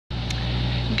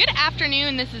Good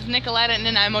afternoon, this is Nicoletta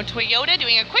and I'm on Toyota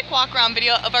doing a quick walk around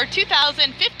video of our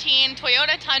 2015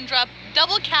 Toyota Tundra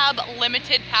double cab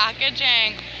limited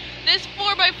packaging. This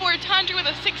 4x4 Tundra with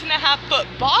a 6.5-foot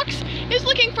box is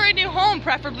looking for a new home,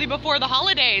 preferably before the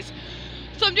holidays.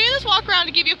 So I'm doing this walk around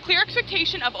to give you a clear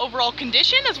expectation of overall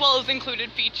condition as well as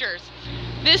included features.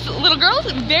 This little girl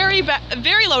is very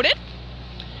loaded,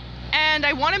 and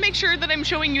I want to make sure that I'm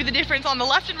showing you the difference on the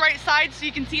left and right side so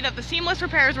you can see that the seamless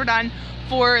repairs were done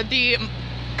for the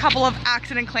couple of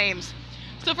accident claims.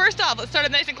 So first off, let's start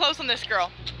it nice and close on this girl.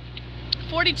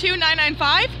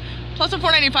 $42,995 plus a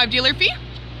 $495 dealer fee.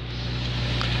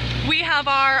 We have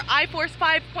our iForce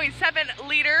 5.7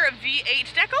 liter V8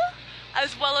 decal,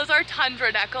 as well as our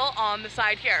Tundra decal on the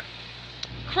side here.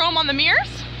 Chrome on the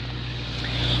mirrors.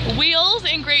 Wheels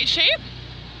in great shape.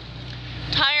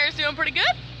 Tires doing pretty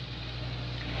good.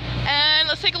 And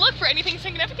let's take a look for anything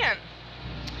significant.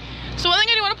 So one thing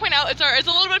I do want to point out is there is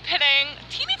a little bit of pitting,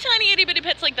 teeny tiny itty bitty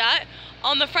pits like that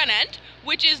on the front end,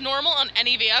 which is normal on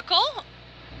any vehicle.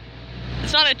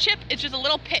 It's not a chip, it's just a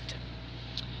little pit.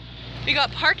 We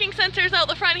got parking sensors out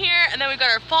the front here, and then we've got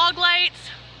our fog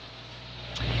lights.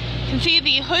 You can see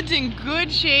the hood's in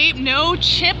good shape, no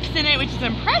chips in it, which is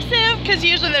impressive because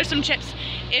usually there's some chips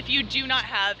if you do not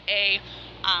have a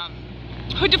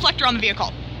hood deflector on the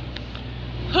vehicle.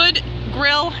 Hood,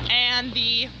 grille, and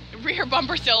the rear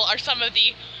bumper sill are some of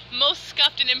the most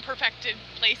scuffed and imperfected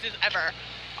places ever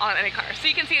on any car. So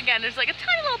you can see again, there's like a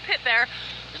tiny little pit there.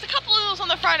 There's a couple of those on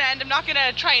the front end. I'm not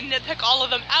gonna try and nitpick all of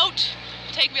them out.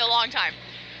 It'll take me a long time.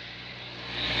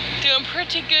 Doing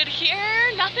pretty good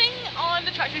here. Nothing on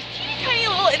the truck. There's teeny tiny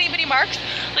little itty bitty marks.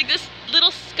 Like this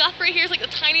little scuff right here is like the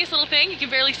tiniest little thing. You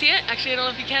can barely see it. Actually, I don't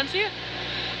know if you can see it.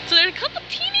 So there's a couple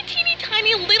teeny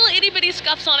tiny little itty bitty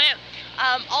scuffs on it.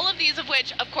 All of these of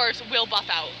which, of course, will buff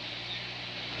out.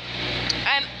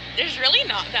 And there's really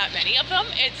not that many of them.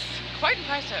 It's quite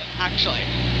impressive, actually.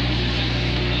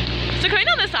 So coming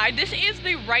down this side, this is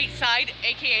the right side,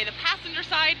 aka the passenger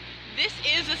side. This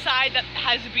is the side that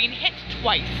has been hit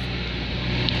twice.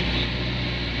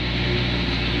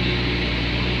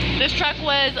 This truck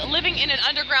was living in an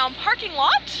underground parking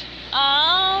lot.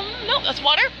 Nope, that's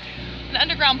water. An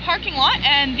underground parking lot,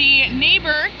 and the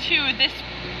neighbor to this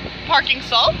parking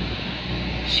stall,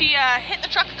 she hit the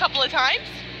truck a couple of times.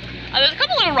 There's a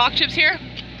couple little rock chips here.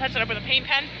 Touch it up with a paint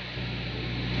pen.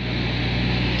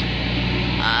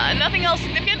 Nothing else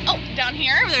significant. Oh, down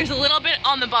here, there's a little bit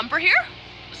on the bumper here.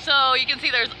 So you can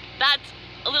see that's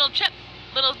a little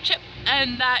chip,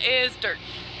 and that is dirt.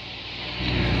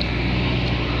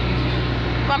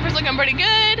 Bumper's looking pretty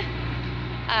good.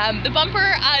 The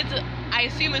bumper, as I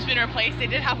assume, has been replaced. They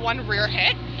did have one rear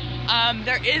hit.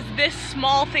 There is this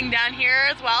small thing down here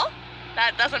as well.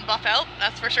 That doesn't buff out,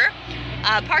 that's for sure.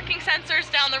 Parking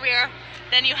sensors down the rear.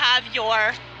 Then you have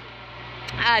your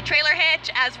trailer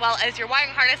hitch as well as your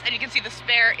wiring harness, and you can see the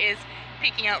spare is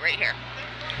peeking out right here.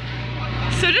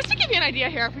 So just to give you an idea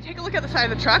here, if we take a look at the side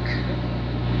of the truck,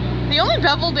 the only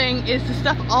bevel ding is the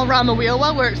stuff all around the wheel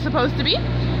well where it's supposed to be.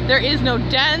 There is no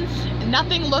dents,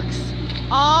 nothing looks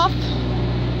off.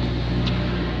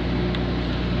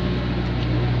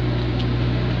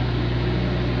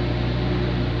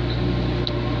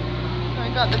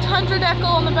 Got the Tundra decal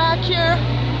on the back here.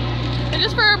 And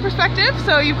just for perspective,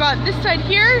 so you've got this side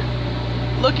here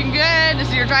looking good. This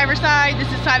is your driver's side. This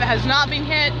is the side that has not been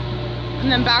hit.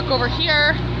 And then back over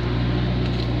here,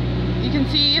 you can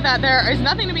see that there is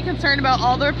nothing to be concerned about.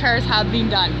 All the repairs have been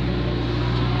done.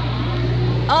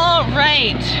 All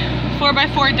right,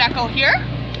 4x4 decal here.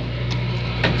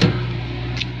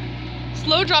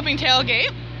 Slow dropping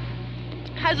tailgate.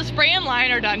 Has a spray and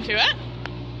liner done to it.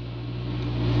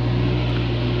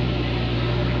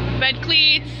 Bed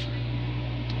cleats,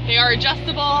 they are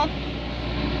adjustable.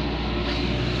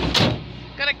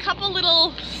 Got a couple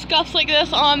little scuffs like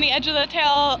this on the edge of the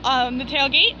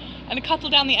tailgate, and a couple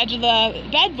down the edge of the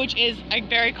bed, which is a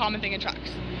very common thing in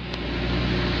trucks.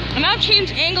 And now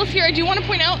change angles here. I do want to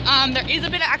point out there is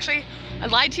a bit of, actually, I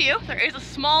lied to you. There is a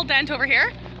small dent over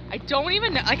here. I don't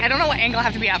even know, I don't know what angle I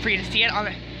have to be at for you to see it on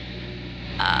the.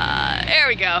 There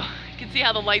we go. You can see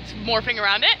how the light's morphing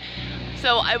around it.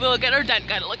 So I will get our dent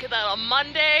guy to look at that on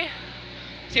Monday,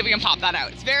 see if we can pop that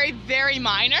out. It's very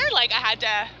minor, like I had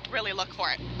to really look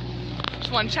for it.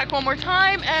 Just want to check one more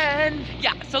time, and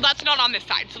yeah, so that's not on this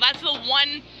side. So that's the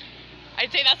one,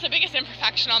 I'd say that's the biggest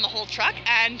imperfection on the whole truck.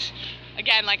 And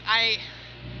again, like I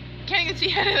can't even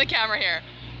see it in the camera here.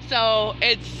 So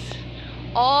it's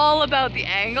all about the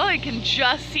angle. You can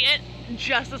just see it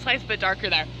just a slight bit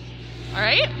darker there. All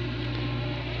right.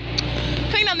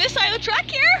 Coming on this side of the truck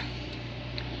here,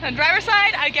 on the driver's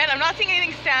side, again, I'm not seeing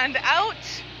anything stand out.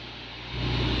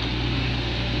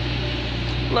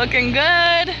 Looking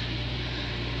good.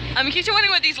 In case you're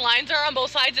wondering what these lines are on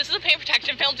both sides, this is a paint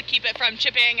protection film to keep it from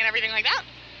chipping and everything like that.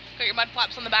 Got your mud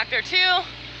flaps on the back there too.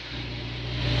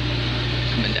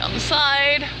 Coming down the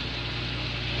side.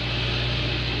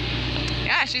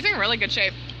 Yeah, she's in really good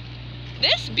shape.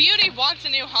 This beauty wants a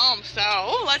new home,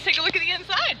 so let's take a look at the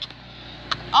inside.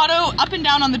 Auto up and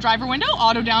down on the driver window,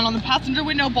 auto down on the passenger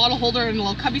window, bottle holder and a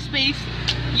little cubby space.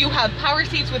 You have power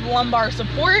seats with lumbar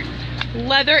support.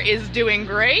 Leather is doing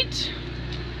great.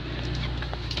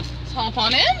 Let's hop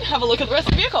on in, have a look at the rest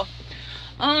of the vehicle.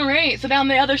 All right, so down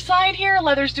the other side here,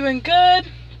 leather's doing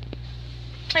good.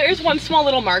 There's one small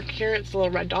little mark here, it's a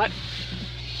little red dot.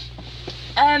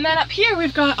 And then up here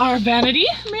we've got our vanity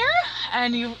mirror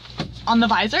and on the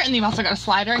visor, and you've also got a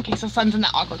slider in case the sun's in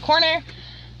that awkward corner,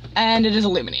 and it is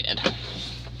illuminated.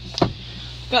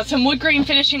 Got some wood grain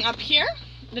finishing up here.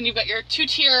 Then you've got your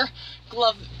 2-tier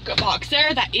glove box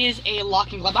there. That is a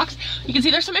locking glove box. You can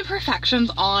see there's some imperfections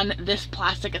on this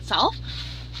plastic itself,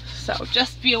 so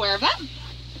just be aware of that.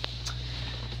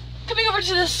 Coming over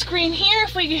to the screen here,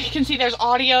 if we can see there's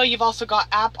audio. You've also got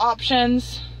app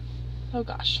options. Oh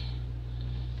gosh,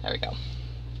 there we go.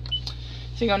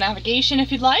 So you go navigation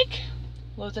if you'd like.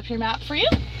 Loads up your map for you.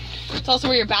 It's also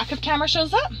where your backup camera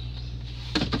shows up.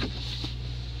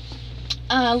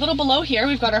 A little below here,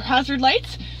 we've got our hazard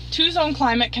lights, 2-zone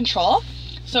climate control.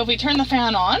 So if we turn the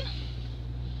fan on,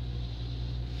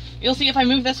 you'll see if I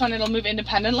move this one, it'll move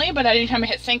independently, but anytime I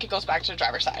hit sync, it goes back to the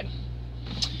driver's side.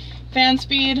 Fan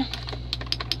speed,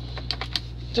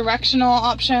 directional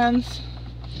options,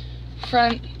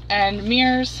 front and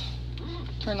mirrors,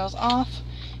 turn those off.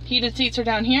 Heated seats are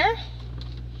down here.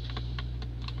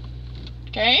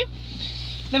 Okay.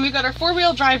 Then we've got our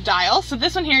 4-wheel drive dial. So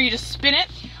this one here, you just spin it.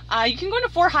 You can go into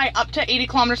 4 high up to 80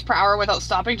 kilometers per hour without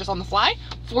stopping, just on the fly.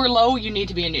 4 low, you need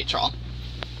to be in neutral.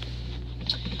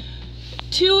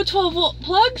 2 12-volt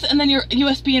plugs, and then your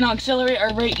USB and auxiliary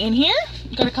are right in here.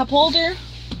 You've got a cup holder.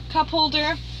 Got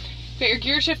your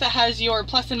gear shift that has your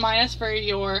plus and minus for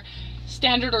your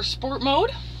standard or sport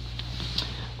mode.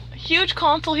 Huge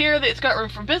console here that's got room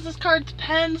for business cards,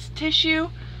 pens, tissue,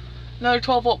 another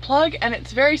 12-volt plug, and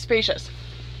it's very spacious.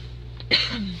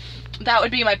 That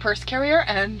would be my purse carrier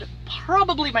and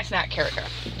probably my snack carrier.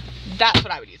 That's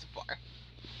what I would use it for.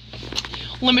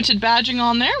 Limited badging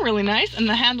on there, really nice, and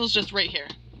the handle's just right here.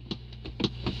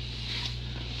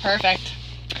 Perfect.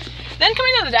 Then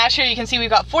coming to the dash here, you can see we've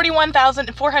got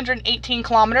 41,418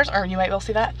 kilometers, or you might be able to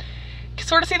see that.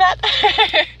 Sort of see that?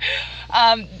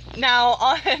 Now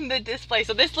on the display,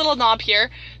 so this little knob here,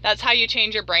 that's how you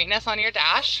change your brightness on your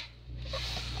dash,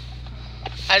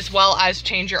 as well as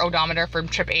change your odometer from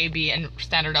trip A, B, and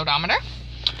standard odometer.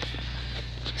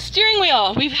 Steering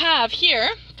wheel, we have here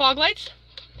fog lights,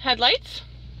 headlights,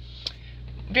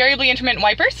 variably intermittent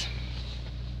wipers.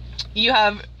 You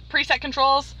have preset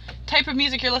controls, type of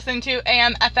music you're listening to,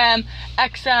 AM, FM,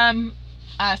 XM,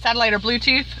 satellite or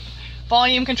Bluetooth,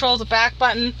 volume controls, a back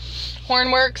button, horn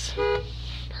works,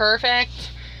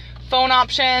 perfect, phone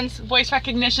options, voice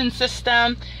recognition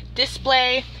system,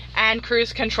 display, and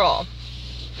cruise control.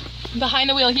 Behind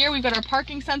the wheel here, we've got our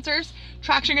parking sensors,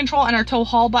 traction control, and our tow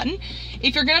haul button.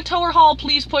 If you're gonna tow or haul,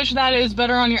 please push that. It is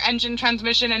better on your engine,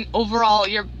 transmission, and overall,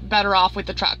 you're better off with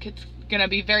the truck. It's gonna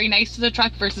be very nice to the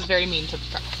truck versus very mean to the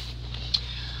truck.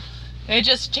 It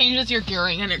just changes your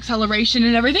gearing and acceleration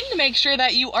and everything to make sure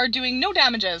that you are doing no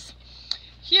damages.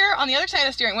 Here on the other side of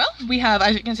the steering wheel, we have,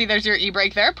 as you can see, there's your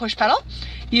e-brake there, push pedal.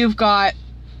 You've got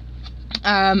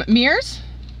mirrors,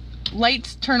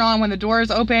 lights turn on when the door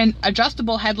is open,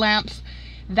 adjustable headlamps.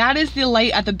 That is the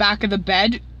light at the back of the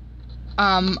bed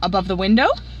above the window.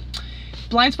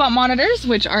 Blind spot monitors,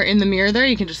 which are in the mirror there.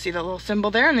 You can just see the little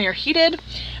symbol there, and they are heated.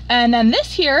 And then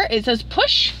this here, it says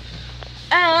push,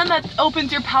 and that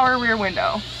opens your power rear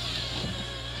window.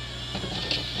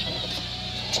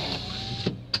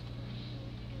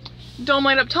 Dome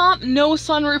light up top, no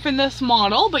sunroof in this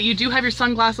model, but you do have your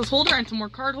sunglasses holder and some more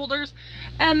card holders.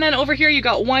 And then over here you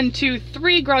got 1, 2,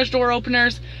 3 garage door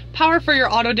openers, power for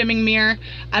your auto dimming mirror,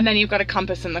 and then you've got a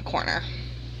compass in the corner.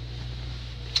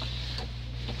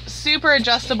 Super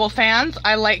adjustable fans.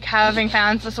 I like having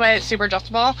fans this way, it's super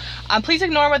adjustable. Please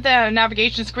ignore what the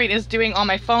navigation screen is doing on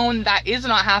my phone. That is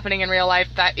not happening in real life,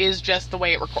 that is just the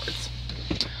way it records.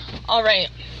 All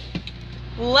right,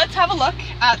 let's have a look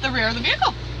at the rear of the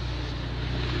vehicle.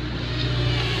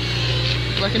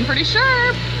 Looking pretty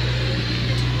sharp.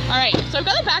 All right, so I've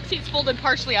got the back seats folded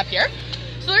partially up here.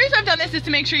 So the reason I've done this is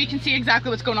to make sure you can see exactly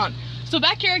what's going on. So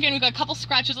back here again, we've got a couple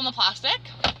scratches on the plastic.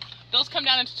 Those come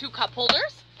down into 2 cup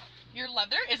holders. Your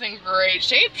leather is in great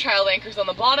shape. Child anchors on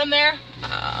the bottom there.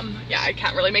 Yeah, I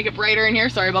can't really make it brighter in here,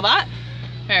 sorry about that.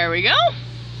 There we go.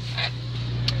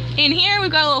 In here,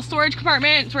 we've got a little storage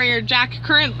compartment. It's where your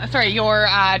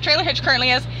trailer hitch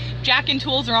currently is. Jack and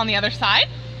tools are on the other side,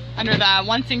 under the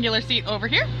one singular seat over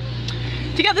here.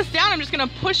 To get this down, I'm just gonna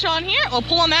push on here. We'll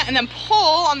pull on that and then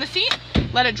pull on the seat,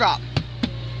 let it drop.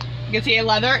 You can see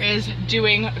leather is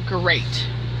doing great.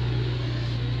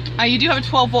 You do have a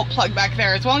 12-volt plug back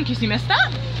there as well, in case you missed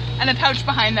that, and a pouch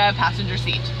behind the passenger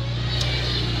seat.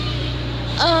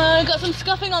 Got some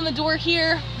scuffing on the door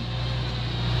here,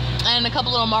 and a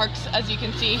couple little marks, as you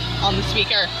can see, on the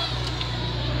speaker.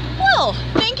 Well,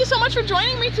 thank you so much for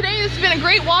joining me today. This has been a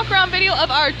great walk-around video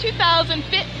of our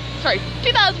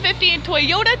 2015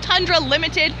 Toyota Tundra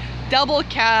Limited Double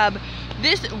Cab.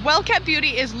 This well-kept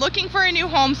beauty is looking for a new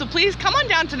home, so please come on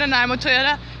down to Nanaimo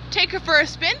Toyota, take her for a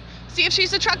spin, see if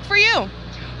she's a truck for you.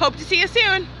 Hope to see you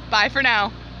soon. Bye for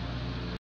now.